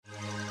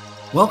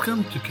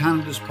Welcome to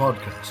Canada's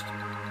podcast.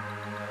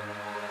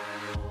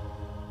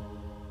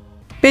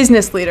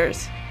 Business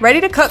leaders,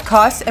 ready to cut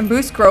costs and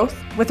boost growth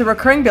with a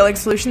recurring billing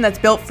solution that's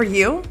built for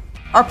you?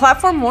 Our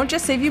platform won't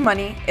just save you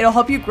money, it'll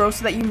help you grow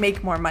so that you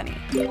make more money.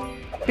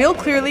 Bill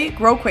clearly,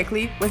 grow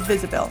quickly with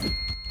Visibill.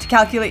 To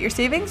calculate your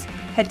savings,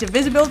 head to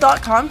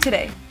visibill.com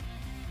today.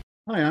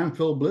 Hi, I'm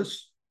Phil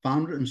Bliss,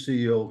 founder and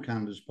CEO of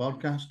Canada's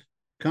podcast,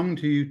 coming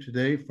to you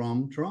today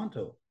from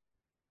Toronto.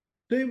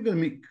 Today we're going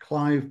to meet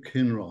Clive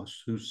Kinross,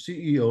 who's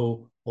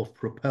CEO of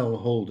Propel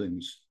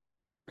Holdings.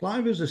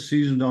 Clive is a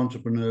seasoned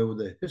entrepreneur with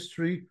a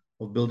history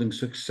of building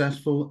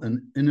successful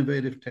and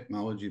innovative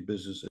technology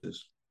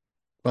businesses.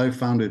 Clive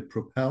founded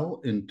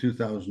Propel in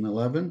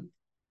 2011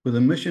 with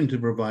a mission to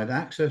provide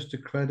access to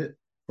credit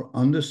for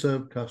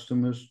underserved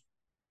customers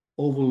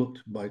overlooked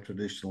by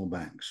traditional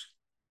banks.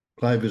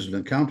 Clive is an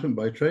accountant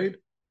by trade,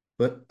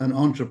 but an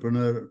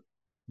entrepreneur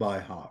by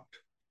heart.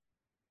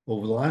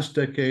 Over the last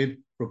decade,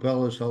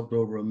 Propel has helped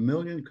over 1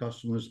 million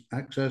customers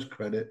access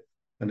credit,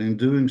 and in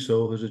doing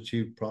so has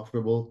achieved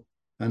profitable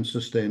and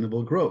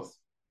sustainable growth.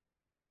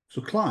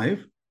 So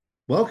Clive,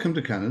 welcome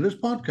to Canada's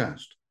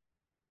podcast.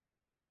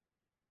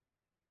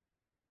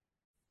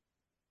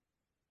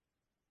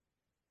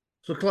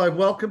 So Clive,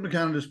 welcome to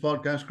Canada's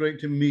podcast.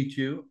 Great to meet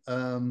you.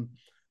 I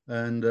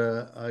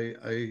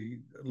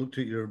looked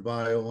at your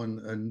bio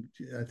and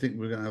I think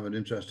we're going to have an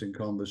interesting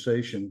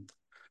conversation.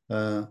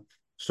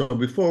 So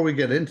before we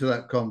get into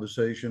that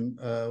conversation,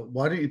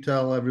 why don't you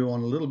tell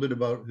everyone a little bit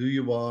about who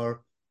you are,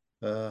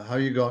 how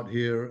you got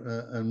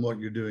here, and what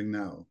you're doing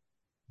now?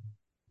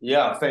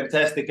 Yeah,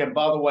 fantastic. And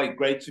by the way,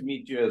 great to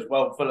meet you as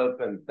well,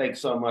 Philip. And thanks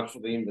so much for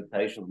the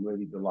invitation. I'm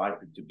really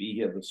delighted to be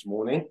here this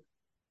morning.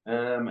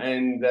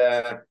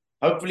 Hopefully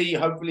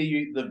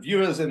the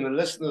viewers and the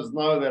listeners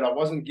know that I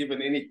wasn't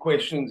given any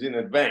questions in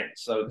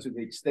advance. So to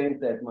the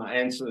extent that my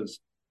answers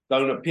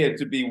don't appear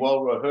to be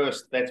well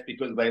rehearsed, that's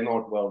because they're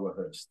not well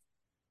rehearsed.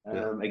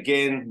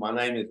 Again, my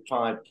name is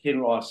Clive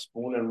Kinross,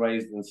 born and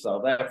raised in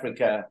South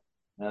Africa.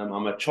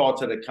 I'm a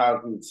chartered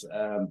accountant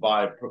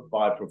by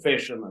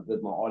profession. I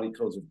did my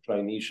articles of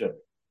traineeship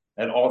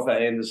at Arthur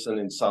Andersen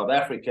in South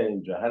Africa,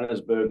 in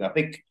Johannesburg. I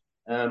think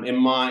in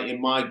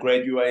my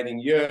graduating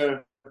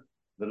year,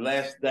 the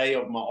last day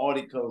of my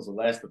articles, the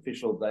last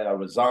official day, I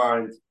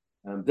resigned.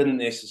 Didn't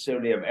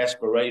necessarily have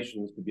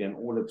aspirations to be an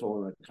auditor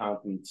or an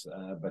accountant,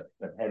 but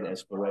had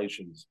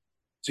aspirations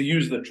to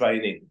use the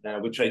training,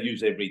 which I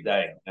use every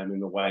day, in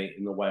the way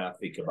I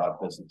think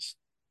about business.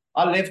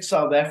 I left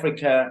South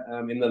Africa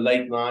in the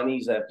late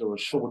 90s after a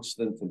short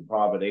stint in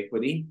private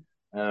equity,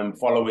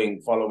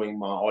 following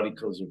my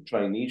articles of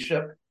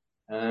traineeship,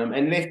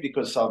 and left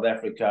because South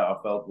Africa I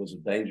felt was a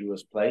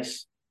dangerous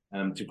place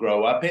to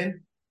grow up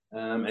in,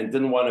 and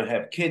didn't want to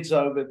have kids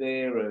over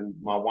there. And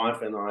my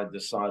wife and I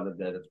decided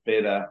that it's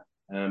better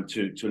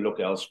to look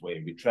elsewhere.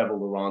 We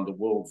traveled around the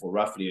world for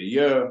roughly a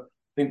year.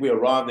 I think we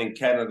arrived in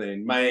Canada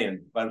in May, and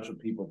a bunch of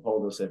people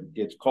told us that it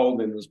gets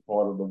cold in this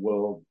part of the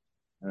world,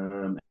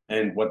 and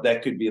what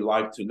that could be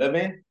like to live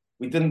in.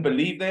 We didn't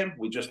believe them.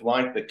 We just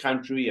liked the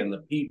country and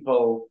the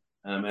people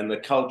and the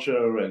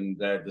culture, and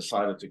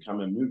decided to come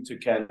and move to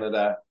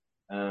Canada.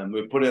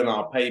 We put in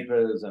our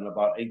papers, and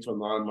about 8 or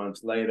 9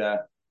 months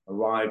later,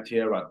 arrived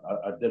here.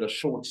 I did a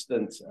short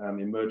stint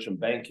in merchant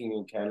banking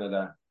in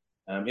Canada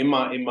in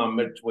my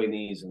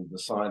mid-20s, and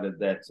decided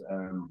that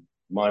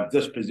my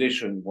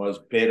disposition was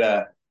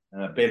better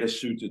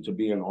suited to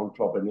be an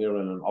entrepreneur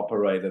and an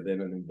operator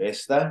than an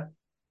investor.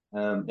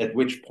 At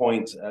which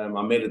point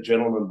I met a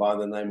gentleman by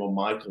the name of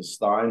Michael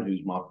Stein,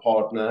 who's my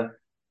partner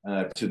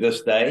to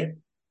this day.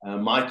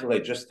 Michael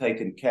had just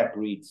taken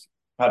CapREIT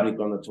public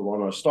on the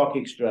Toronto Stock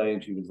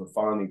Exchange. He was the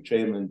founding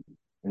chairman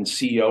and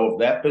CEO of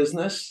that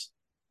business.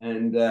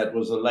 And it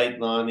was the late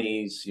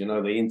 90s.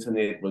 The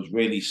internet was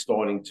really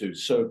starting to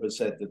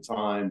surface at the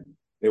time.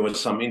 There were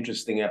some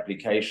interesting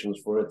applications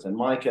for it. And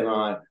Mike and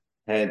I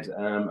had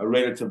a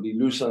relatively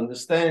loose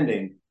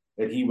understanding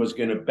that he was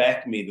going to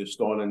back me to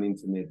start an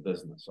internet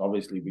business.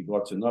 Obviously, we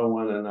got to know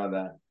one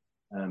another.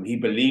 He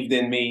believed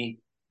in me.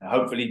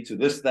 Hopefully, to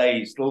this day,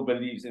 he still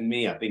believes in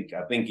me. I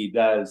think he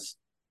does.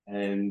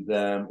 And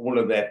all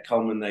of that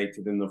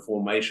culminated in the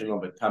formation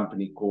of a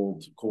company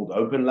called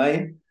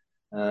OpenLane.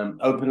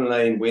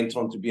 OpenLane went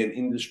on to be an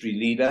industry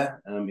leader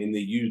in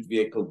the used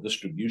vehicle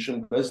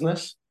distribution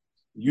business.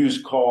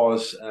 Used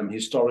cars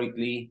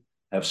historically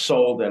have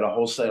sold at a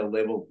wholesale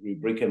level through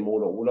brick and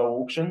mortar auto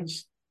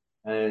auctions.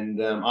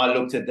 And I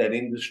looked at that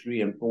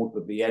industry and thought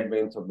with the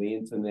advent of the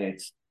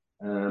internet,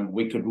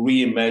 we could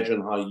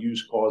reimagine how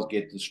used cars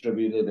get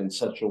distributed in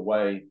such a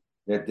way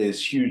that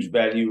there's huge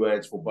value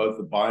adds for both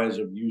the buyers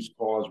of used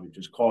cars, which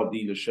is car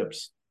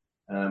dealerships,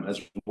 as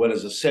well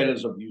as the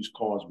sellers of used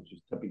cars, which is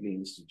typically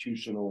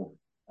institutional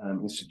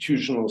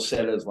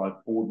sellers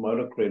like Ford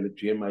Motor Credit,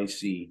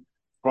 GMAC,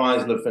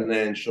 Chrysler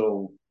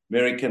Financial,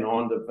 American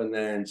Honda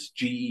Finance,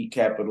 GE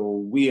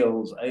Capital,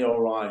 Wheels,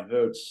 ARI,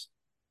 Hertz,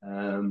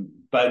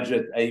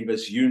 Budget,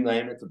 Avis, you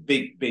name it. It's a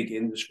big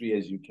industry,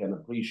 as you can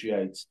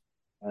appreciate.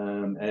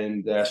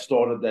 And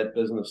started that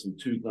business in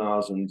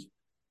 2000,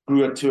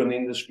 grew it to an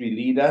industry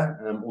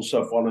leader,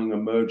 also following a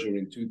merger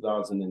in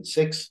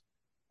 2006.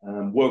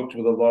 Worked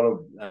with a lot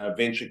of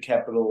venture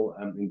capital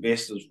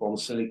investors from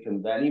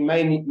Silicon Valley,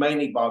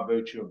 mainly by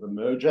virtue of the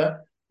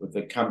merger with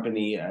the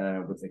company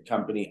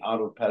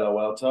out of Palo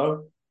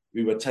Alto.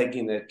 We were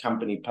taking that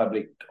company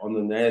public on the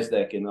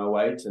NASDAQ in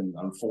 2008, and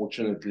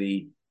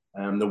unfortunately,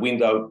 the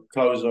window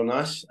closed on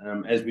us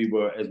as we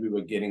were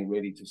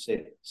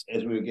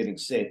getting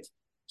set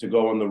to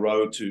go on the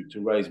road to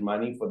raise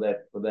money for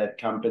that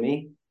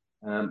company.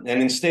 And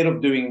instead of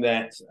doing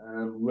that,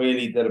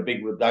 really did a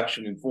big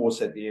reduction in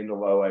force at the end of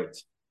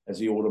 2008 as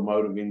the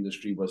automotive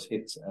industry was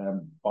hit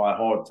by a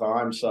hard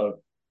time. So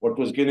what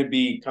was going to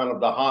be kind of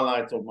the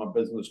highlight of my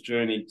business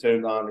journey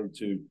turned out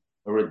into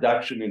a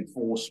reduction in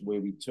force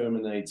where we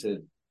terminated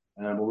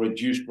or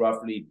reduced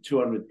roughly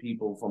 200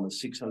 people from a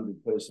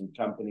 600-person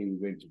company. We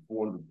went to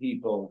 400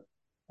 people.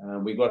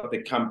 We got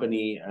the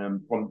company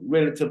from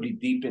relatively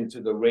deep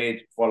into the red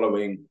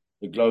following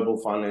the global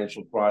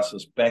financial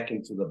crisis back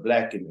into the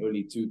black in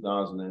early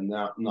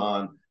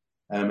 2009.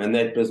 And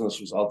that business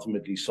was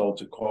ultimately sold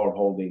to Car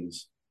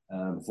Holdings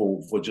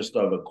for just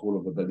over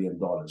 $250 million,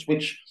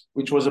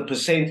 which was a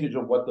percentage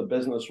of what the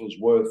business was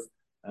worth,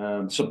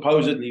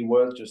 supposedly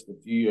worth just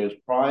a few years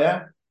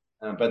prior,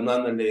 but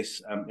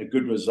nonetheless a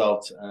good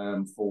result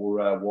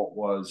for what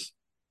was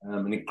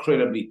an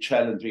incredibly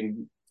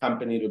challenging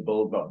company to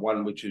build, but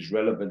one which is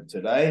relevant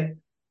today.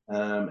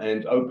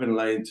 And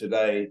OpenLane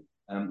today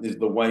is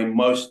the way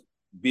most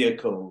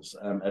vehicles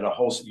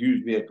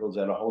used vehicles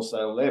at a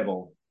wholesale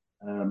level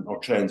are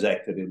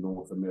transacted in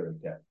North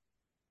America.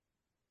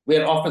 We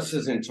had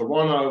offices in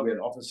Toronto, we had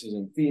offices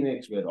in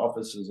Phoenix, we had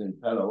offices in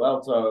Palo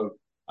Alto.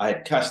 I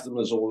had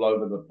customers all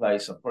over the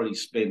place. I probably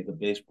spent the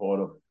best part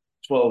of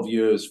 12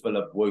 years,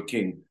 Philip,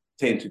 working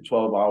 10 to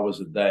 12 hours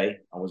a day.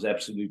 I was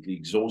absolutely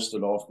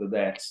exhausted after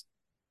that.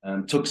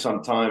 Took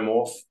some time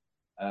off,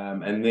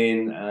 and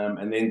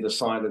then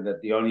decided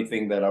that the only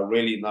thing that I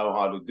really know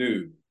how to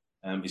do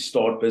is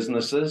start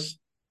businesses.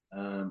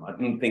 I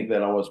didn't think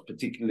that I was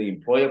particularly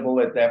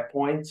employable at that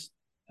point,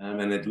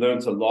 and had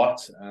learned a lot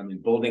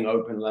in building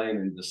OpenLane,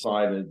 and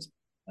decided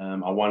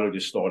I wanted to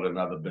start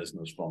another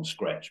business from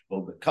scratch,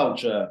 build the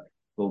culture,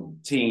 build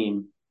the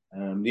team.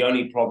 The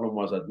only problem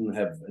was I didn't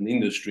have an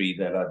industry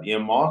that I'd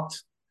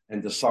earmarked,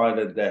 and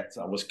decided that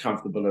I was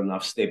comfortable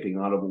enough stepping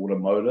out of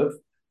automotive,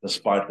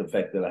 despite the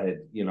fact that I had,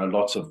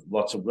 lots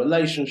of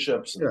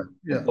relationships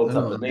and built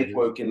up a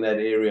network in that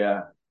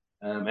area.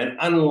 And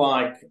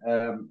unlike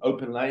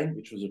OpenLane,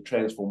 which was a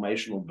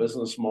transformational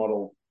business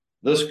model,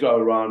 this go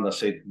around, I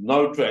said,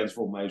 no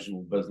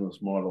transformational business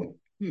model.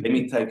 Let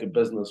me take a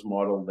business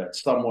model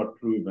that's somewhat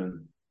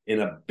proven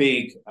in a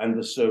big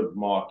underserved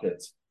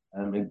market,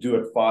 and do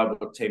it 5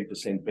 or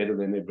 10% better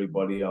than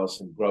everybody else,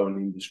 and grow an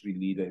industry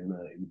leader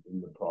in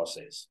the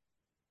process.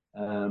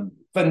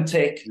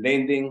 Fintech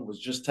lending was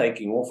just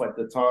taking off at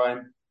the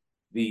time.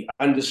 The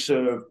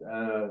underserved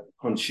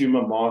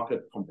consumer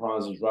market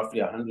comprises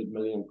roughly 100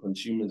 million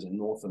consumers in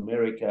North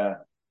America.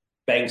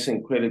 Banks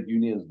and credit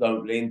unions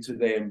don't lend to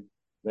them.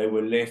 They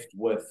were left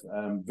with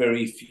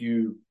very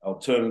few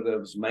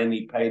alternatives,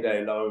 mainly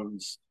payday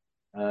loans,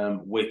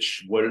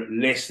 which were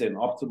less than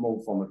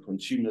optimal from a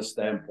consumer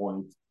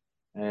standpoint.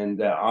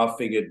 And I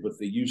figured with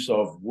the use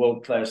of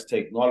world-class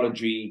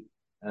technology,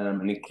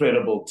 an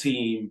incredible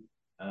team,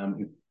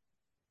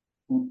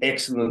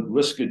 excellent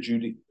risk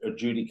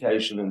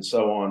adjudication, and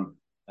so on,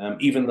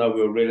 even though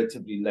we were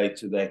relatively late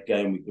to that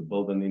game, we could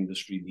build an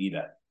industry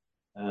leader.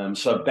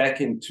 So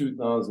back in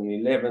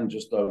 2011,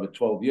 just over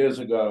 12 years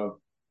ago,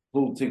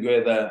 pulled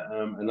together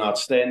an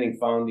outstanding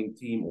founding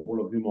team,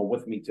 all of whom are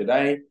with me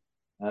today.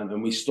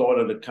 And we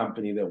started a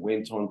company that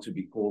went on to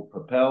be called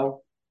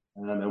Propel.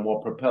 And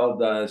what Propel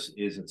does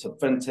is it's a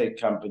fintech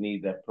company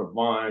that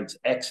provides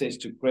access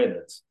to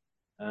credit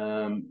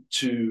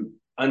to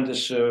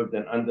underserved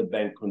and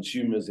underbanked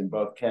consumers in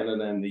both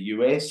Canada and the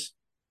US.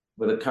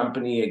 But the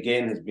company,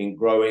 again, has been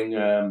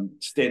growing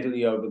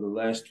steadily over the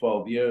last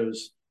 12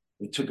 years.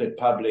 We took it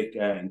public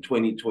in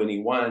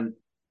 2021.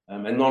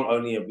 And not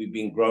only have we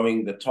been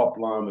growing the top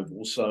line, we've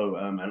also,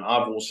 and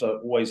I've also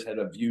always had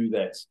a view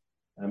that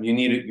you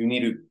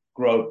need to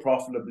grow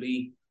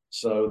profitably.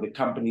 So the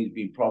company's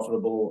been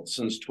profitable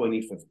since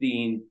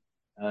 2015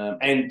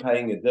 and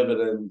paying a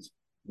dividend.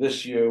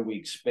 This year, we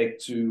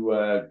expect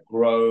to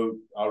grow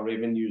our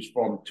revenues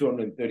from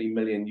 $230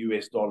 million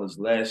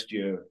last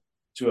year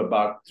to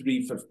about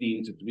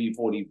 $315 to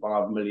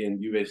 $345 million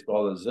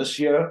this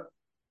year.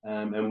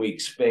 And we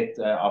expect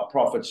our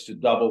profits to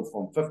double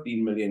from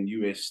 $15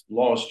 million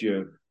last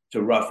year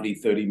to roughly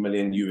 $30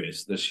 million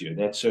this year.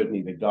 That's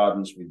certainly the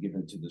guidance we've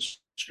given to the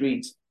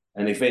streets.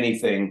 And if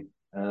anything,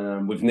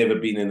 we've never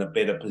been in a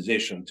better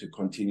position to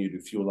continue to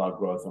fuel our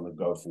growth on a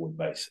go-forward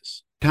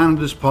basis.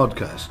 Canada's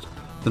podcast,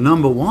 the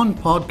 #1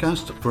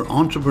 podcast for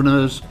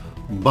entrepreneurs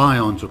by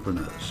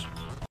entrepreneurs.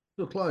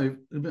 So, Clive,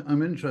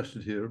 I'm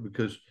interested here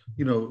because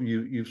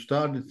you've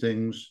started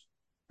things,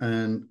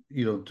 and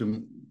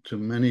to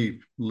many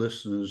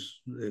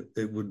listeners,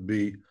 it would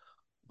be,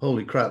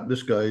 holy crap,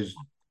 this guy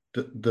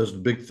does the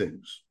big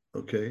things.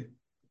 Okay.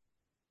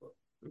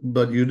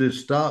 But you did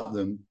start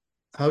them.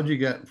 How did you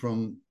get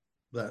from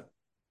that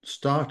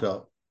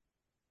startup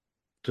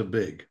to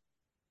big?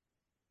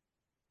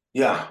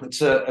 Yeah,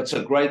 it's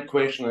a great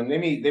question, and let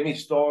me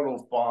start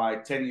off by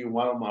telling you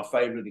one of my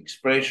favorite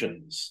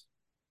expressions,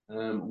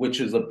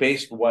 which is the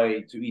best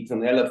way to eat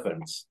an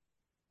elephant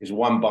is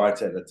one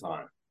bite at a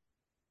time.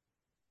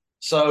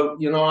 So,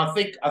 I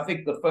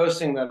think the first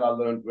thing that I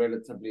learned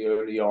relatively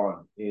early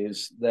on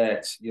is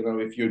that,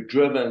 if you're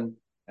driven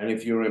and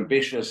if you're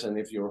ambitious and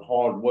if you're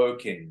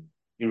hardworking,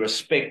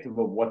 irrespective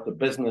of what the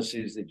business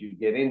is that you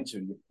get into,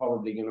 you're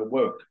probably going to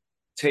work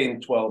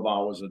 10, 12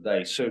 hours a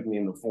day, certainly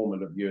in the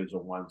formative years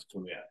of one's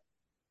career.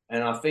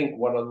 And I think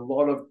what a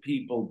lot of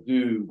people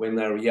do when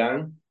they're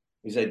young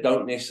is they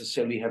don't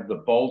necessarily have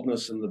the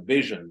boldness and the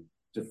vision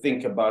to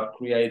think about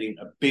creating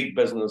a big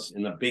business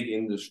in a big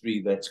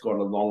industry that's got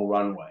a long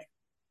runway.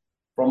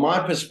 From my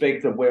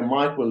perspective, where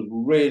Mike was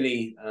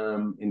really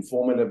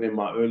informative in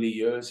my early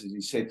years, is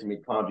he said to me,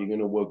 Clive, you're going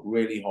to work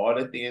really hard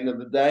at the end of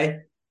the day.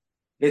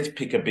 Let's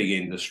pick a big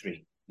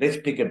industry. Let's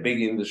pick a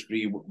big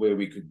industry where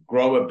we could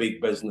grow a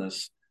big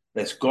business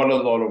that's got a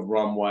lot of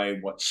runway.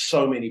 What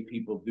so many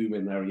people do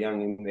when they're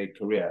young in their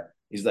career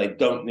is they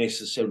don't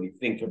necessarily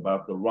think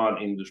about the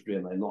right industry,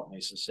 and they're not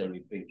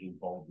necessarily thinking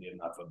boldly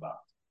enough about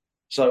it.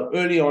 So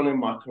early on in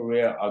my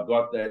career, I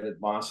got that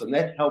advice, and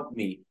that helped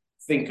me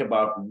think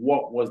about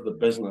what was the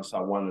business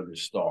I wanted to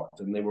start.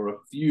 And there were a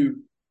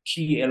few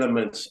key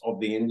elements of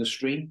the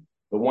industry.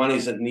 The one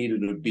is it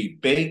needed to be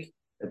big,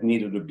 it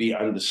needed to be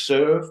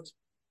underserved,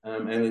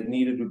 and it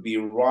needed to be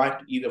ripe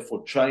either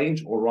for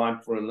change or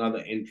ripe for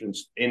another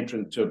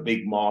entrant to a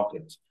big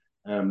market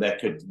that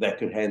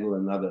could handle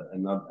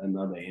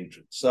another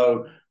entrant.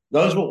 So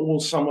those were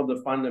all some of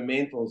the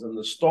fundamentals, and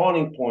the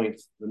starting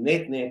point, the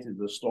net is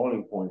the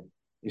starting point,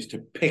 is to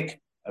pick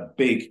a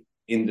big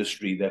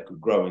industry that could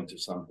grow into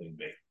something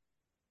big.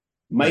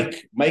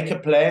 Make a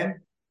plan,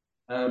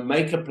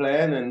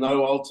 and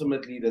know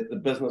ultimately that the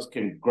business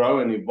can grow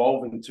and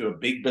evolve into a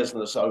big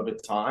business over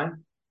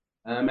time.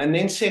 And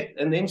then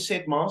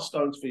set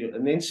milestones for you,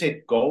 and then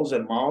set goals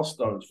and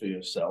milestones for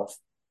yourself,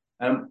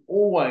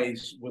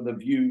 always with a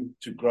view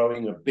to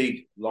growing a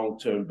big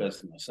long-term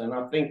business. And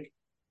I think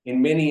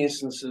in many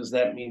instances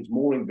that means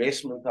more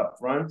investment up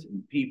front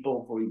in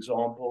people, for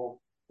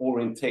example, or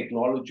in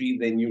technology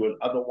than you would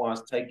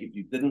otherwise take if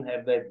you didn't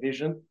have that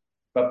vision.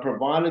 But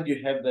provided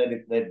you have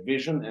that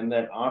vision and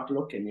that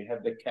outlook, and you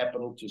have the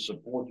capital to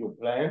support your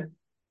plan,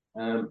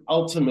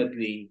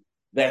 ultimately,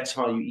 that's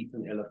how you eat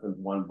an elephant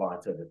one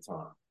bite at a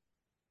time.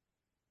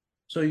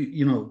 So,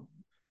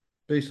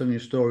 based on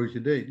your story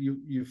today,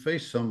 you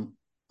faced some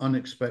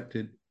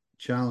unexpected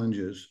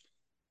challenges.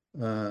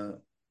 How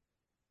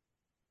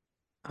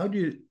have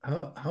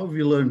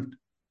you learned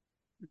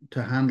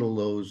to handle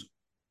those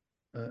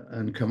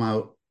and come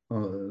out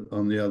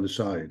on the other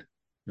side?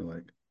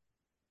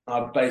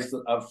 I've faced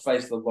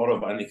a lot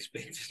of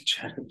unexpected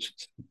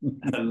challenges,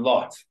 a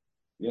lot.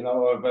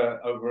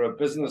 Over a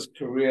business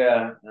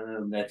career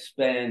that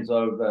spans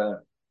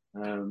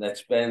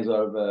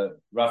over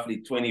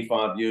roughly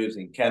 25 years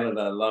in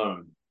Canada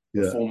alone.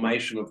 Yeah. The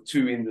formation of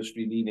two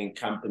industry-leading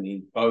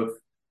companies, both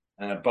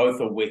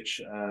of which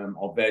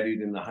are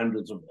valued in the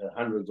hundreds of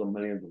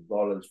millions of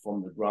dollars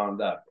from the ground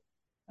up.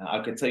 I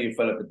can tell you,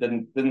 Philip, it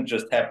didn't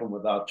just happen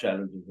without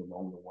challenges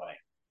along the way.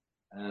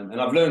 And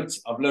I've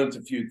learned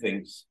a few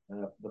things.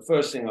 The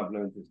first thing I've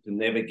learned is to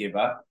never give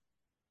up.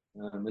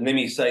 And let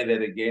me say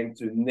that again,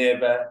 to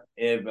never,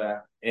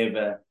 ever,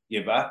 ever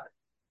give up.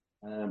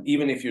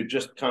 Even if you're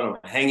just kind of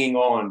hanging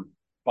on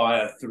by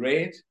a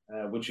thread,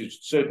 which is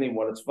certainly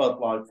what it's felt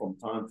like from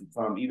time to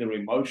time, either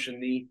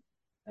emotionally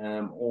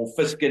or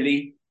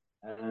fiscally,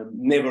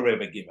 never,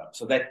 ever give up.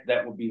 So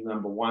that would be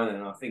number one.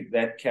 And I think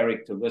that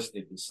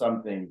characteristic is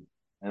something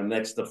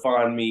that's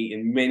defined me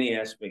in many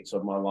aspects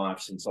of my life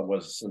since I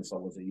was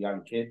a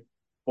young kid,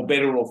 for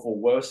better or for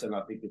worse. And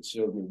I think it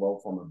served me well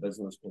from a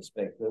business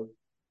perspective.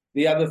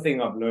 The other thing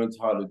I've learned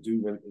to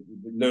do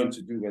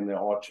when there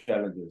are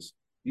challenges,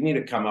 you need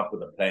to come up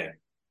with a plan.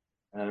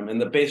 And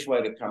the best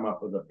way to come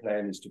up with a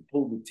plan is to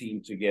pull the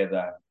team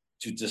together,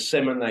 to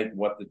disseminate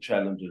what the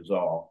challenges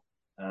are,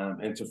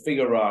 and to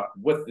figure out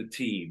with the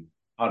team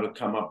how to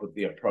come up with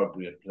the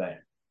appropriate plan.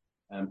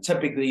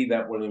 Typically,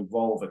 that will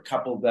involve a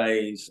couple of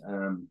days,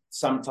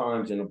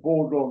 sometimes in a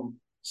boardroom,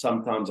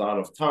 sometimes out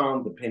of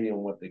town, depending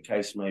on what the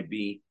case may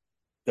be.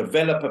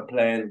 Develop a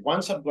plan.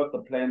 Once I've got the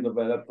plan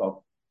developed,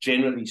 I'll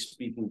generally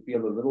speaking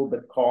feel a little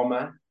bit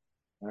calmer,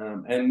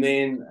 and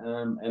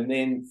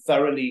then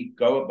thoroughly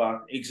go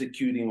about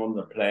executing on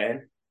the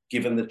plan,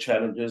 given the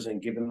challenges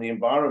and given the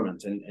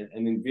environment. And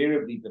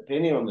invariably,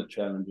 depending on the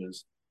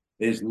challenges,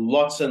 there's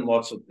lots and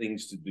lots of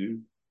things to do.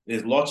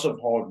 There's lots of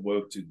hard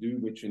work to do,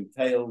 which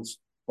entails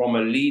from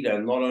a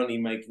leader not only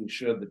making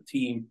sure the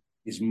team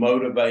is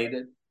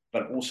motivated,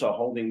 but also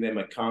holding them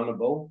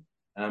accountable.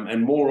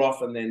 And more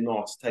often than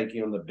not,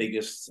 taking on the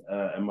biggest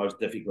and most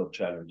difficult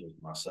challenges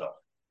myself.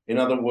 In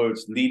other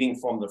words, leading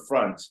from the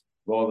front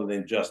rather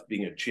than just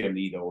being a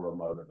cheerleader or a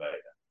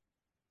motivator.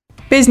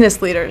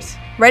 Business leaders,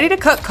 ready to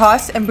cut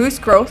costs and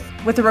boost growth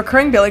with a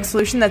recurring billing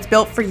solution that's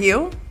built for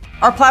you?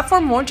 Our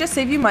platform won't just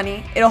save you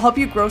money, it'll help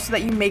you grow so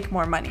that you make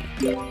more money.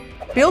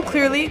 Bill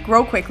clearly,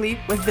 grow quickly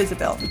with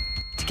Visibill.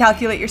 To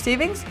calculate your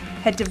savings,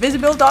 head to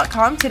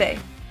visibill.com today.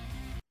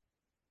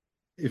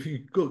 If you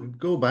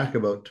go back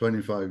about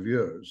 25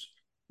 years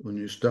when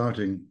you're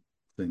starting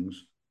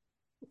things,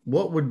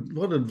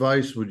 what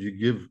advice would you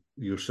give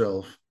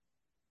yourself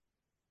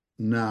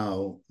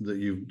now that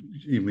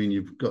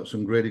you've got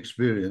some great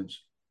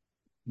experience?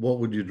 What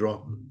would you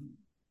drop?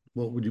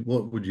 What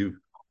would you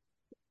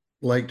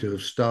like to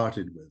have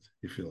started with,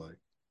 if you like?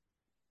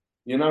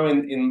 You know,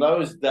 in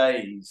those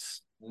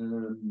days,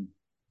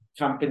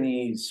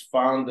 companies,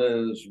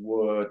 founders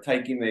were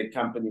taking their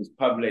companies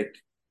public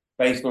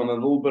based on a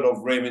little bit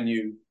of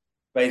revenue,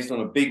 based on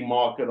a big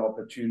market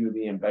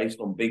opportunity, and based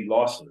on big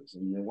losses.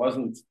 And there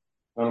wasn't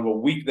kind of a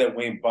week that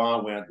went by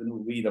where I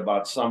didn't read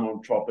about some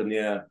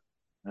entrepreneur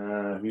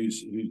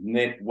whose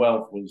net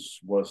wealth was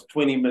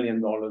 $20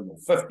 million or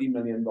 $50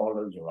 million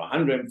or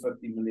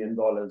 $150 million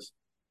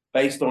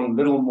based on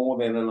little more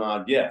than an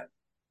idea.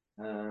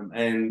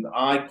 And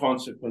I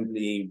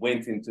consequently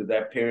went into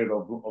that period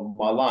of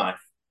my life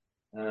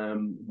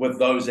with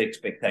those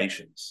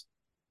expectations.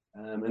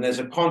 And as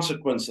a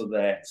consequence of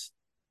that,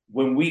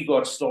 when we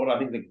got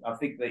started, I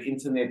think the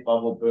internet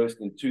bubble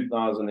burst in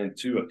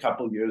 2002, a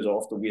couple of years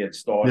after we had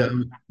started.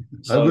 Yeah,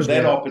 so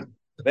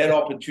that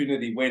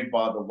opportunity went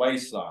by the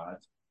wayside.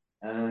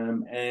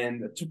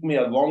 And it took me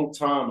a long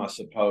time, I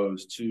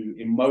suppose, to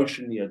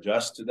emotionally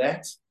adjust to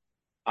that.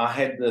 I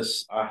had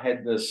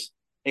this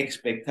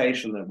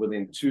expectation that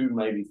within 2,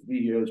 maybe 3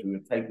 years, we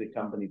would take the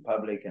company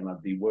public and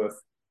I'd be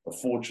worth a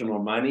fortune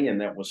of money.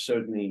 And that was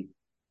certainly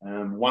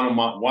one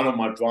of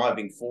my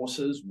driving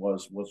forces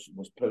was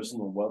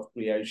personal wealth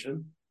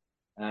creation.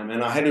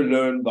 And I had to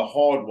learn the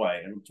hard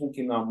way, and I'm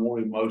talking now more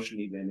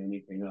emotionally than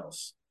anything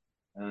else,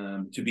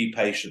 to be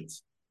patient.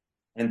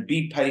 And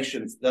be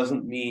patient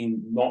doesn't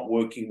mean not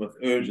working with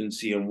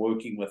urgency and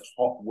working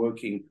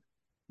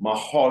my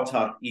heart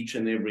out each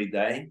and every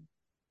day.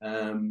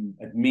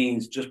 It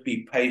means just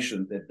be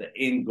patient that the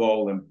end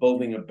goal and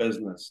building a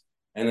business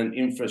and an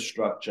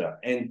infrastructure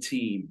and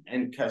team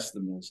and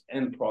customers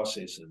and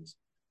processes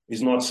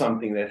is not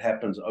something that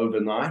happens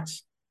overnight.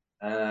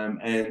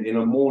 And in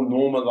a more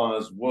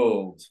normalized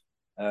world,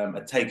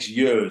 it takes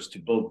years to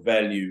build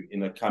value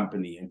in a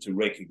company and to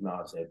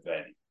recognize that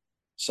value.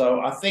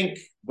 So I think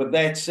with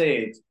that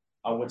said,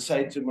 I would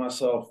say to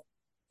myself,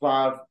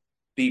 Clive,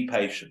 be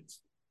patient,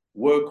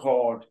 work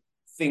hard,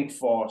 think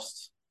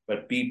fast,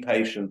 but be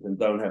patient and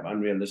don't have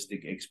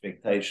unrealistic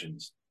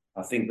expectations.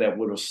 I think that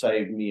would have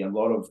saved me a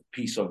lot of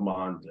peace of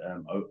mind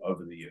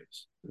over the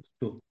years. That's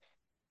cool.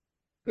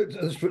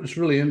 It's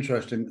really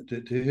interesting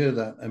to hear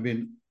that. I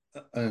mean,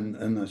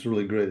 and that's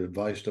really great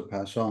advice to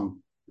pass on.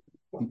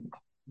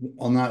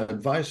 On that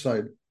advice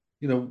side,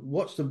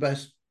 what's the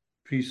best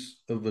piece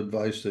of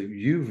advice that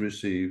you've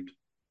received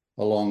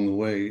along the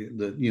way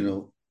that,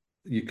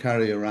 you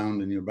carry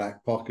around in your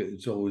back pocket?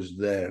 It's always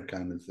there,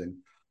 kind of thing.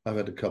 I've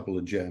had a couple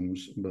of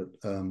gems, but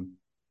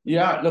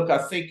yeah, look, I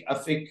think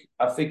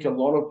a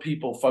lot of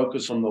people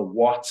focus on the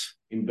what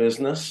in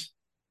business.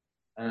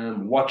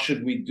 What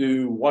should we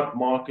do? What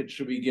market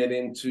should we get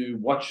into?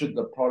 What should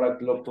the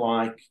product look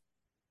like?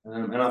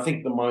 And I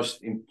think the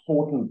most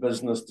important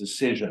business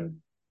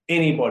decision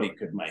anybody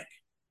could make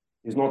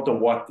is not the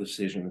what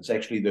decision. It's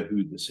actually the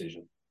who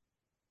decision.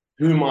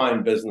 Who am I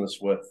in business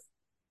with?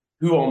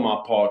 Who are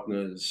my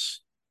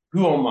partners?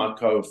 Who are my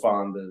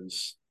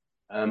co-founders?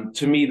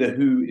 To me, the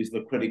who is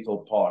the critical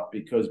part,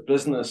 because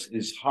business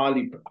is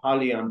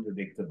highly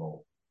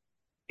unpredictable.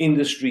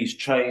 Industries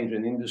change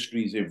and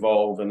industries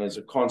evolve, and as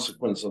a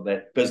consequence of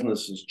that,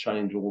 businesses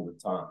change all the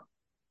time.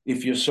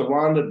 If you're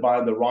surrounded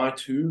by the right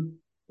who,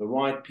 the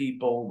right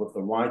people with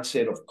the right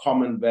set of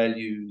common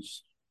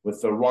values,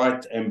 with the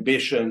right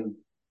ambition,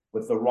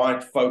 with the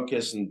right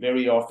focus, and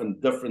very often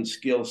different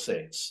skill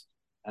sets,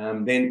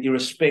 then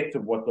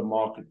irrespective of what the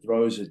market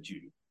throws at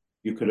you,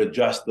 you could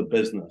adjust the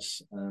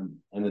business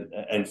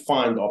and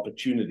find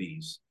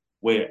opportunities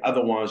where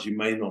otherwise you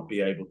may not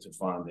be able to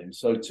find them.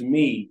 So to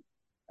me,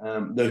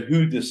 the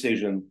who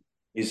decision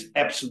is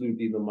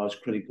absolutely the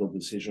most critical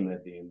decision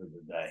at the end of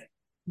the day.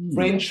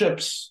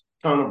 Friendships,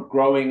 kind of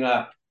growing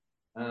up,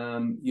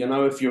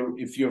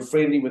 if you're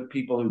friendly with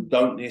people who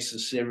don't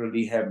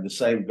necessarily have the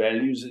same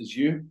values as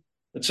you,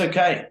 it's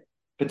okay.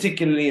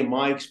 Particularly in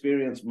my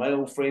experience,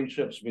 male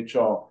friendships, which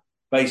are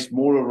based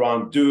more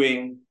around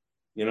doing.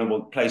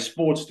 We'll play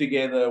sports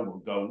together, we'll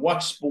go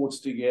watch sports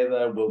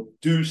together, we'll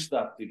do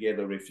stuff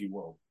together, if you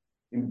will.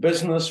 In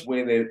business,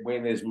 where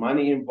there's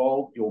money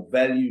involved, your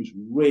values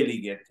really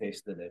get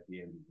tested at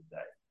the end of the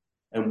day.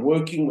 And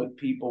working with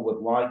people with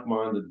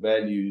like-minded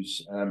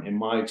values, in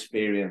my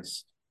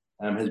experience,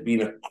 has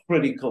been a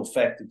critical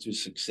factor to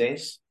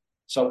success.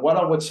 So what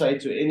I would say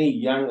to any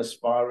young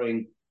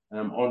aspiring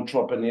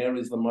entrepreneur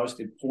is the most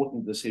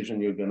important decision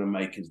you're going to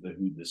make is the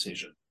who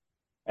decision.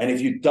 And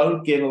if you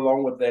don't get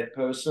along with that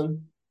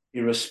person,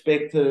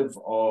 irrespective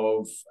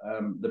of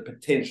the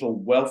potential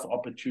wealth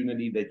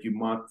opportunity that you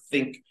might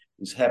think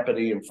is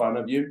happening in front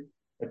of you,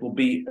 it will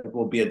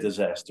be a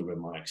disaster in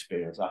my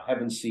experience. I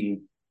haven't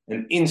seen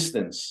an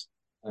instance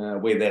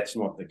where that's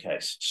not the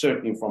case,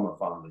 certainly from a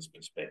founder's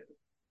perspective.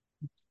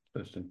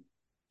 Interesting.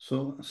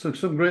 So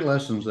some great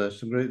lessons there.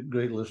 Some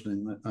great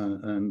listening,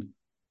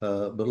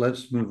 but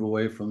let's move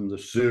away from the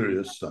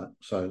serious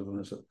side of it.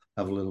 Let's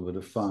have a little bit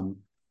of fun.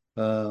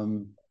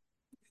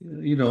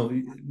 You know,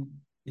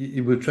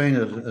 you were trained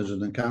as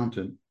an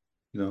accountant.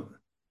 You know,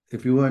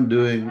 if you weren't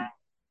doing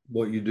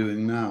what you're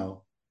doing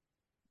now,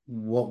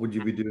 what would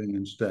you be doing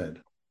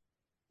instead?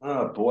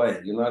 Oh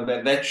boy, you know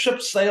that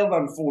ship sailed,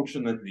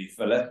 unfortunately,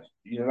 Philip.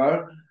 You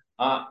know,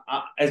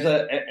 as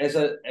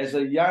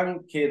a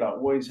young kid, I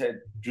always had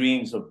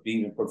dreams of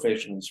being a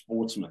professional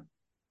sportsman.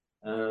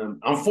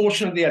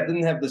 Unfortunately, I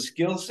didn't have the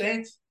skill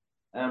set.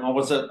 I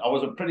was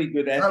a pretty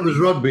good athlete. That was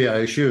rugby, I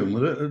assume.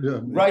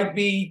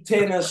 Rugby,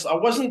 tennis. I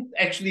wasn't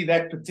actually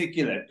that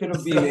particular. It could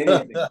have been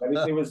anything. But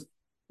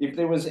if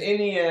there was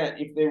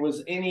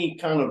any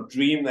kind of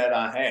dream that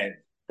I had,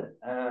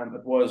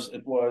 it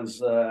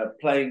was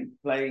playing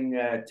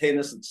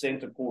tennis at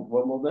Centre Court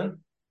Wimbledon.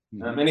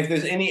 And if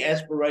there's any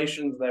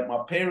aspirations that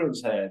my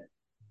parents had,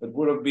 it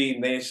would have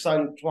been their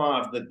son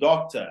Clive, the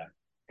doctor,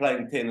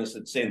 playing tennis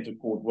at Centre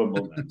Court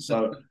Wimbledon.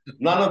 So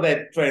none of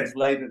that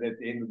translated at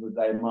the end of the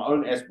day. My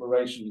own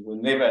aspirations were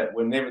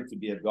never to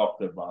be a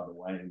doctor, by the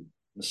way. And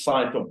the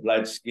sight of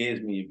blood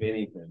scares me, if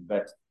anything.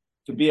 But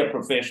to be a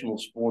professional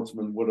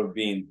sportsman would have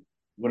been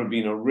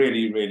a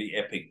really, really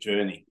epic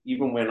journey.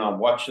 Even when I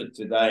watch it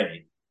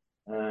today,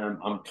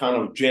 I'm kind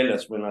of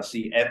jealous when I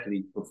see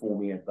athletes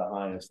performing at the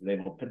highest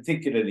level,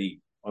 particularly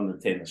on the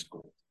tennis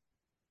court.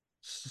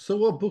 So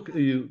what book are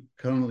you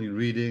currently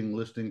reading,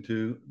 listening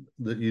to,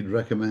 that you'd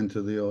recommend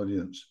to the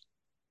audience?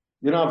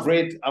 You know, I've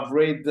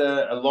read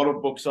a lot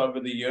of books over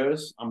the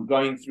years. I'm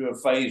going through a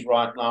phase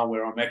right now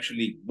where I'm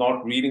actually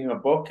not reading a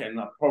book, and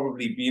I've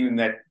probably been in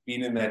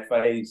that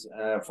phase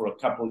for a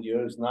couple of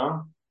years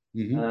now.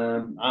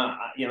 Mm-hmm.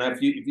 You know,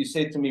 if you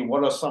said to me,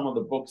 what are some of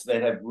the books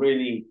that have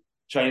really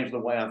changed the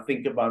way I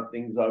think about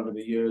things over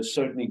the years?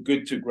 Certainly,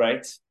 Good to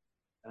Great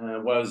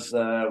was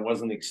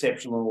an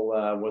exceptional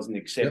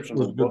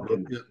book,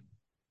 and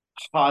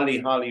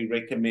highly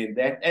recommend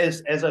that.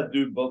 As I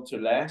do Built to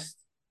Last.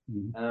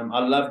 Mm-hmm. I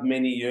loved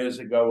many years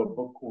ago a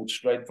book called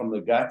Straight from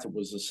the Gut. It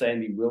was a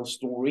Sandy Will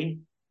story.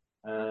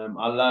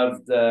 I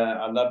loved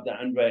the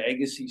Andre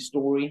Agassi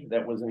story.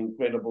 That was an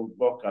incredible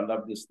book. I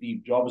loved the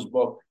Steve Jobs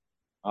book.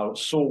 I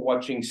saw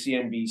watching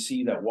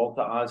CNBC that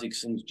Walter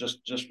Isaacson's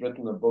just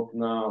written a book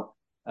now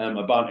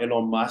about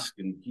Elon Musk,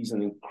 and he's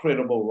an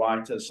incredible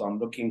writer. So I'm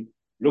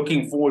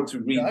looking forward to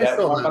read that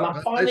one. But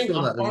I'm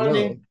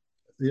finding,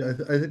 yeah,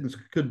 I think this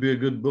could be a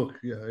good book.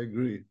 Yeah, I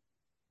agree.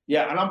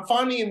 Yeah, and I'm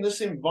finding in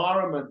this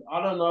environment,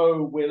 I don't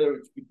know whether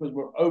it's because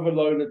we're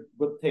overloaded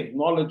with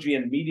technology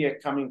and media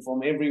coming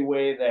from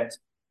everywhere, that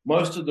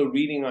most of the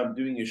reading I'm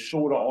doing is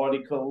shorter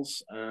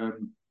articles.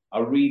 I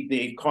read The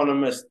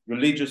Economist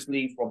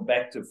religiously from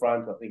back to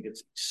front. I think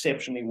it's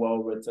exceptionally well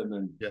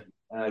written,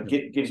 and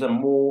gives a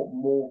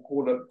more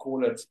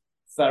call it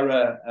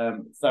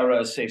thorough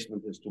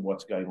assessment as to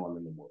what's going on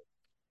in the world.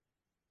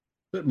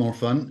 Bit more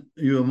fun.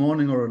 Are you a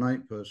morning or a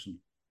night person?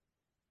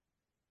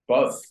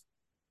 Both.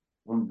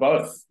 I'm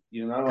both.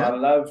 You know, yeah.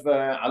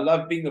 I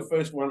love being the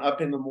first one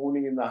up in the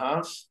morning in the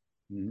house.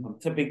 Mm-hmm. I'm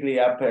typically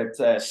up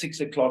at 6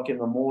 o'clock in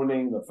the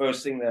morning. The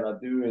first thing that I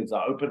do is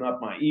I open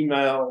up my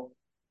email.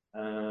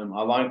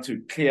 I like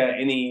to clear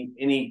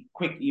any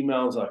quick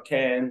emails I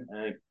can,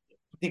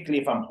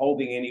 particularly if I'm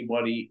holding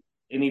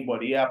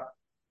anybody up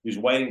who's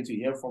waiting to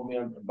hear from me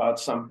about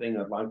something.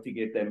 I'd like to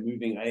get them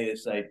moving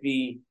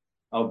ASAP.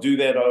 I'll do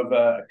that over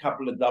a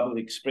couple of double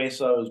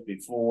espressos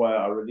before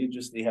I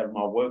religiously have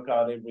my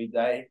workout every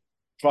day.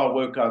 Try to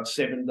work out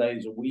 7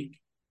 days a week,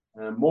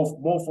 more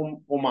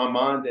for my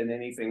mind than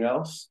anything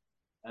else.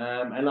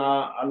 And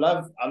I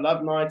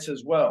love nights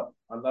as well.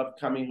 I love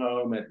coming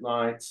home at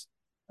night,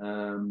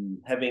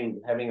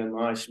 having a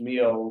nice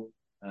meal,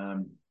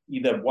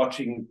 either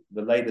watching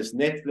the latest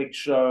Netflix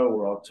show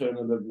or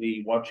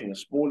alternatively watching a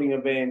sporting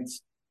event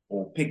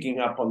or picking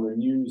up on the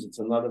news. It's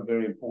another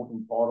very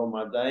important part of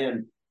my day,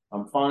 and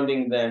I'm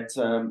finding that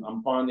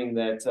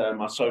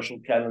my social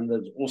calendar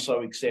is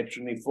also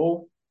exceptionally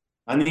full.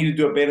 I need to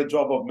do a better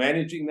job of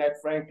managing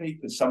that, frankly,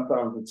 because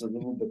sometimes it's a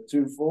little bit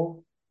too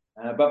full.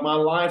 But my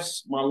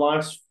life's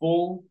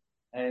full,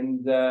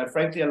 and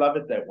frankly, I love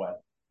it that way.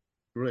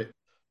 Great.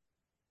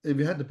 If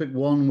you had to pick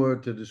one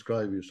word to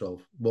describe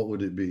yourself, what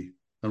would it be,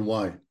 and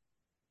why?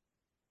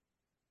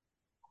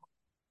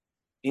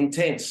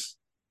 Intense.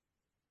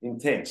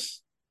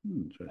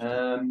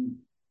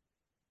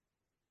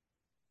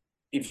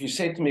 If you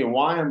said to me,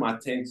 why am I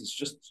tense? It's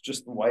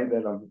just the way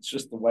that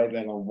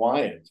I'm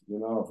wired. You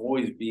know, I've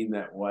always been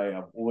that way.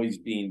 I've always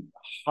been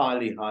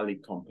highly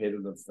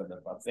competitive,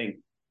 Philip. I think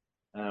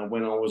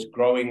when I was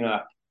growing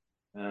up,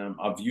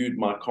 I viewed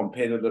my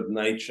competitive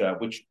nature,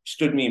 which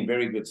stood me in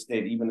very good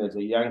stead even as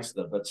a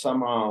youngster, but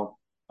somehow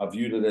I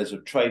viewed it as a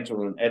trait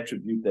or an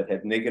attribute that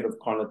had negative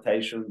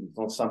connotations. It's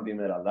not something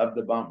that I loved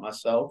about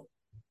myself.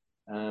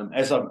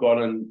 As I've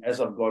gotten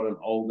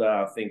older,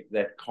 I think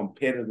that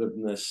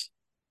competitiveness,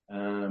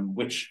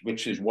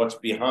 which is what's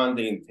behind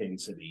the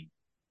intensity,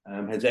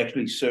 has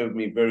actually served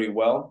me very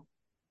well.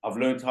 I've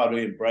learned how to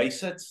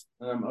embrace it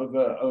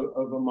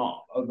over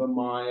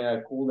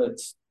my call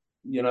it,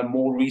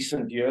 more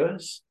recent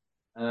years,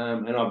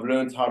 and I've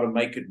learned how to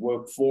make it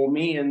work for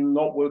me and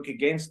not work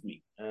against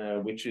me,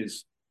 which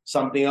is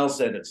something else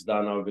that it's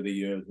done over the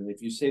years. And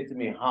if you said to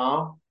me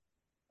how,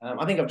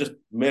 I think I've just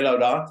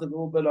mellowed out a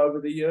little bit over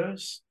the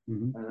years,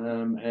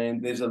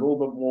 and there's a little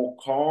bit more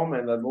calm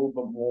and a little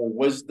bit more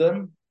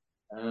wisdom,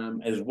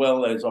 as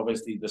well as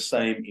obviously the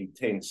same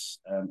intense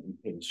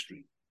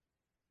streak.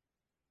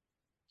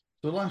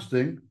 So last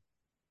thing,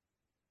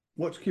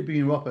 what's keeping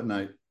you up at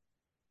night?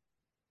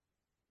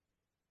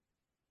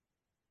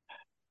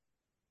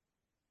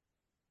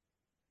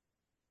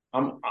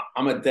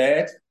 I'm a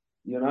dad,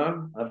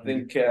 I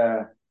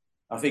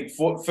think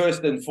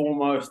first and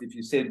foremost, if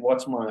you said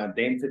what's my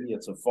identity,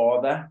 it's a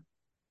father.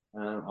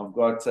 I've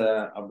got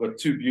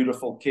two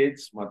beautiful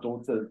kids. My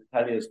daughter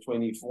Talia is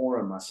 24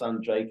 and my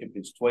son Jacob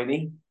is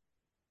 20.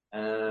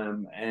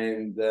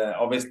 And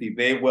obviously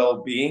their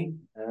well-being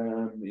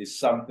is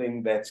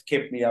something that's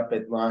kept me up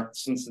at night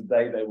since the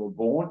day they were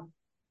born.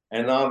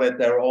 And now that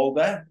they're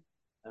older,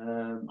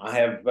 I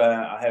have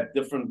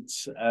different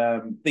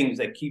things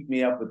that keep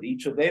me up with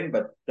each of them,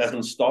 but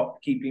doesn't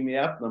stop keeping me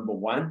up, number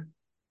one.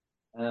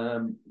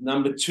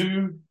 Number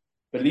two,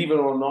 believe it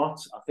or not,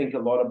 I think a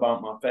lot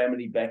about my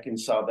family back in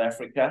South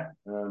Africa.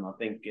 I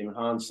think in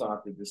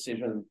hindsight, the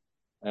decision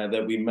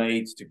that we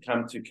made to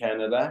come to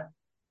Canada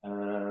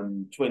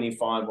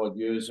 25 odd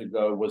years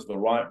ago was the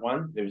right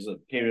one. There was a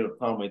period of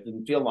time where it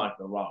didn't feel like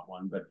the right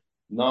one, but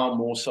now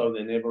more so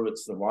than ever,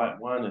 it's the right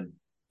one. And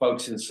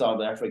folks in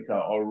South Africa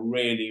are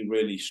really,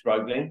 really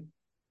struggling.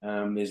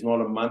 There's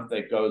not a month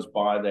that goes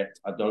by that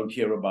I don't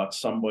hear about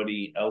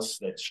somebody else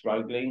that's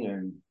struggling,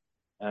 and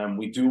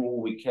we do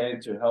all we can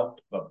to help.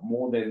 But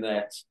more than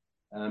that,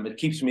 it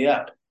keeps me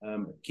up.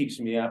 It keeps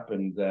me up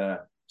and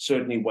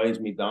certainly weighs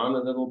me down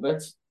a little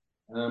bit.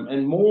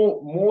 And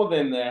more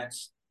than that,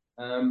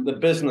 the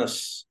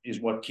business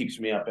is what keeps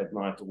me up at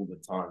night all the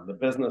time. The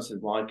business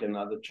is like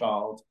another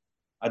child.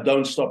 I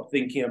don't stop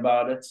thinking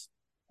about it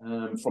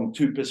from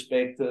two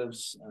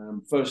perspectives.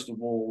 First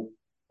of all,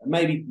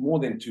 maybe more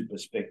than two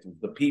perspectives,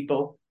 the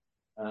people.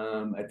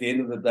 At the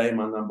end of the day,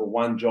 my number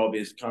one job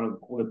is kind of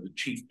call it the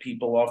chief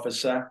people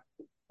officer.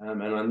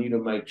 And I need to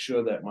make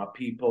sure that my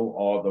people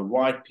are the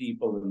right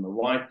people in the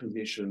right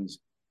positions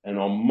and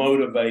are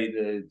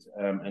motivated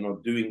and are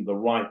doing the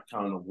right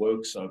kind of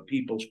work. So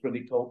people's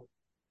critical.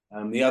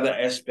 The other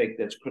aspect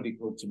that's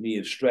critical to me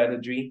is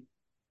strategy.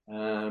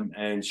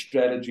 And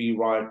strategy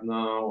right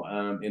now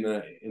in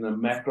a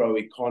macro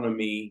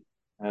economy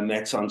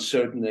that's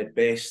uncertain at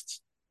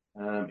best,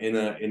 in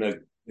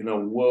a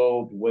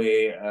world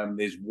where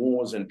there's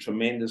wars and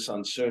tremendous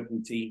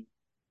uncertainty,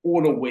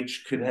 all of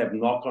which could have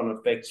knock-on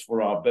effects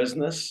for our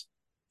business.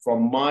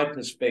 From my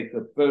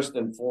perspective, first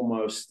and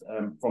foremost,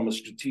 from a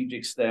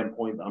strategic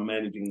standpoint, I'm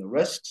managing the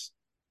risks,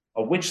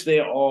 of which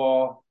there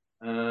are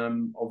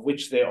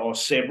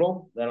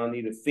several that I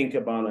need to think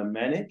about and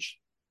manage.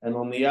 And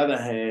on the other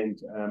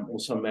hand,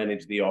 also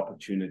manage the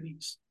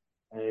opportunities.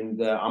 And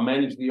I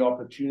manage the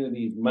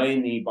opportunities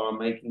mainly by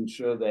making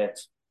sure that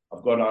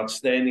I've got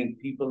outstanding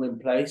people in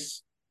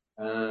place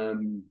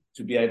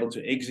to be able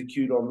to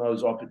execute on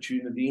those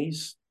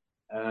opportunities,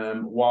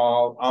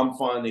 while I'm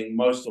finding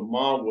most of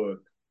my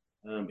work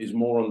is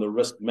more on the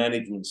risk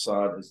management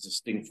side as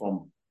distinct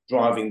from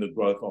driving the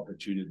growth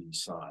opportunity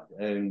side.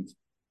 And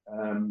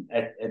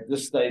at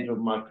this stage of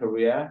my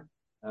career,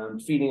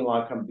 feeling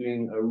like I'm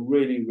doing a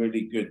really,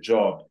 really good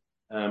job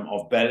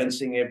of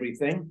balancing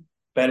everything.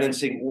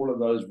 Balancing all of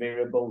those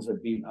variables.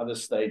 Have been other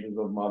stages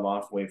of my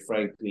life where,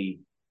 frankly,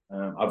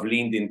 I've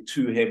leaned in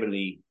too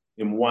heavily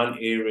in one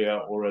area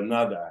or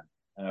another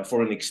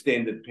for an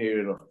extended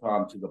period of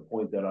time, to the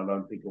point that I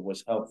don't think it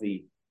was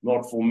healthy,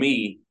 not for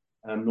me,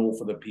 nor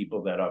for the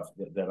people that I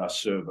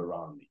serve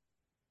around me.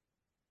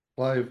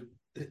 Clive,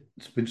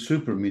 it's been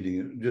super meeting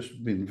you.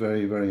 Just been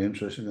very, very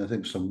interesting. I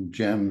think some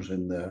gems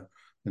in there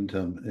in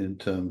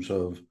terms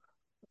of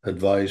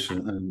advice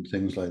and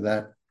things like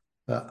that.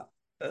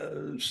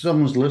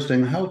 Someone's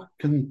listening. How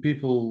can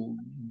people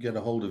get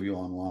a hold of you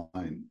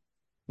online?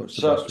 What's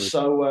the best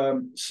way?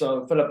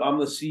 So Philip, I'm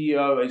the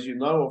CEO, as you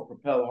know, of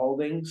Propel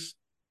Holdings.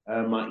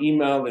 My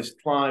email is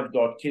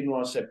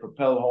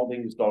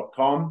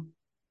clive.kinross@propelholdings.com.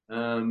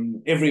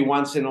 Every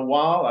once in a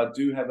while, I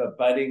do have a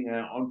budding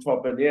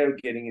entrepreneur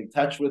getting in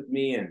touch with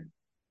me and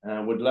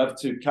would love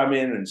to come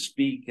in and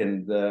speak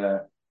and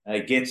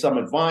get some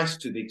advice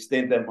to the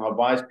extent that my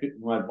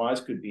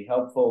advice could be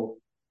helpful.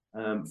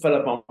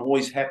 Philip, I'm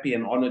always happy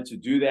and honored to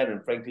do that,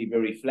 and frankly,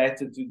 very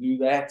flattered to do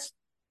that.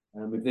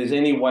 If there's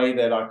any way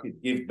that I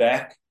could give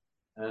back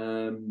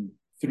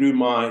through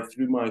my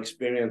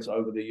experience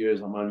over the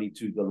years, I'm only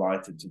too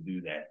delighted to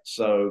do that.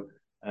 So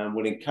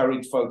We'll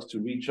encourage folks to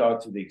reach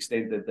out to the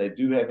extent that they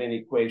do have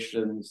any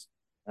questions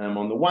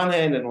on the one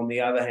hand, and on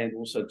the other hand,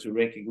 also to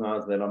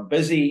recognize that I'm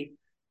busy.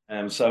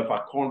 So if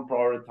I can't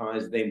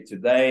prioritize them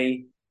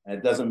today,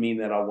 it doesn't mean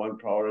that I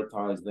won't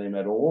prioritize them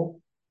at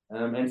all.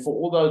 And for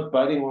all those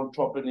budding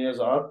entrepreneurs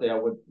out there,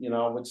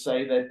 I would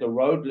say that the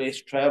road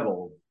less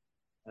traveled,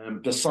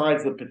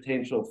 besides the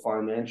potential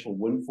financial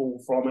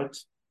windfall from it,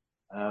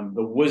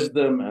 the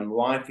wisdom and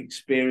life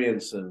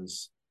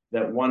experiences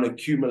that one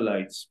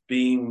accumulates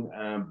being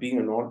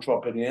an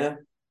entrepreneur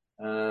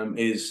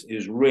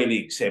is really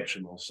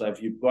exceptional. So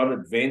if you've got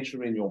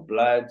adventure in your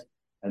blood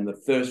and the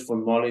thirst for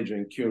knowledge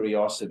and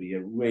curiosity,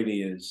 it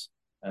really is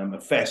a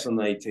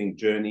fascinating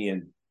journey.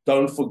 And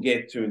don't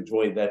forget to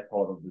enjoy that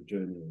part of the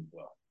journey as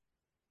well.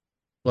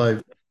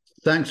 Clive,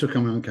 thanks for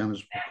coming on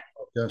Canada's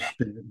podcast.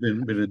 It's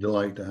been a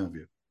delight to have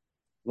you.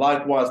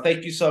 Likewise.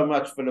 Thank you so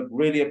much, Philip.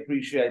 Really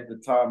appreciate the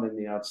time and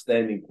the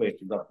outstanding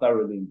questions. I've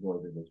thoroughly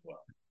enjoyed it as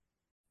well.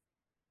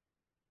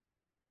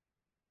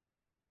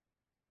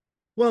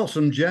 Well,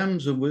 some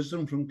gems of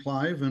wisdom from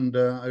Clive, and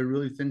I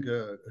really think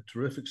a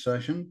terrific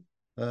session.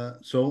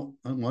 So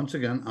once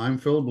again, I'm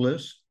Phil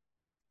Bliss.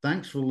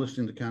 Thanks for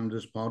listening to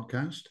Canada's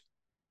podcast,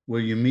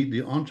 where you meet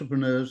the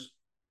entrepreneurs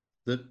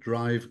that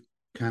drive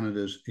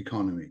Canada's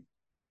economy.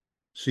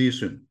 See you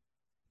soon.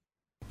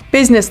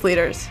 Business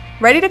leaders,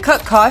 ready to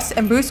cut costs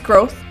and boost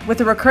growth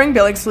with a recurring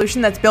billing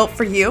solution that's built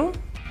for you?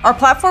 Our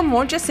platform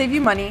won't just save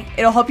you money,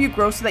 it'll help you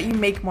grow so that you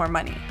make more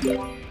money.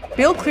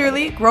 Bill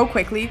clearly, grow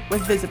quickly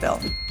with Visibill.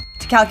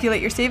 To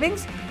calculate your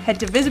savings, head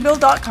to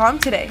visibill.com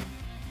today.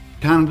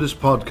 Canada's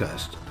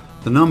podcast,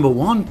 the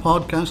 #1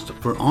 podcast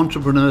for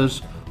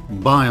entrepreneurs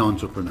by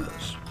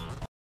entrepreneurs.